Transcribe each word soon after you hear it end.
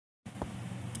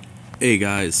Hey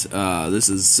guys, this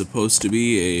is supposed to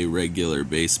be a regular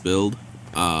bass build.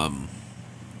 Um,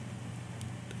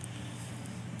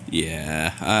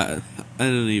 I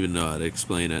don't even know how to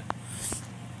explain it.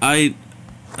 I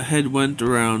had went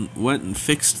and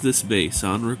fixed this bass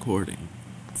on recording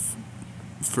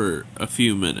for a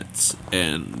few minutes,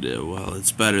 and well,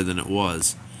 it's better than it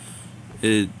was.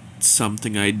 It's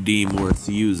something I deem worth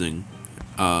using.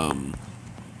 Um,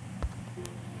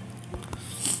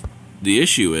 the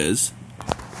issue is,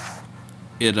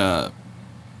 it the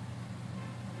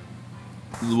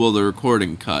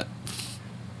recording cut.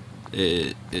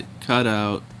 It cut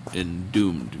out and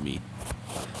doomed me.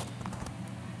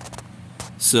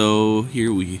 So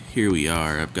here we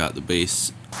are. I've got the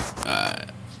bass. I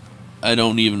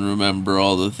don't even remember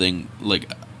all the thing.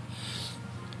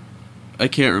 I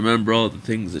can't remember all the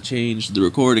things that changed. The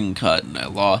recording cut and I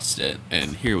lost it.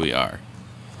 And here we are.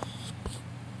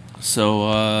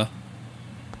 So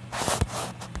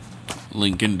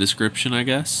link in description, I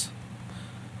guess.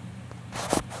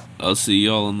 I'll see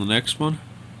y'all in the next one.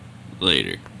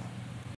 Later.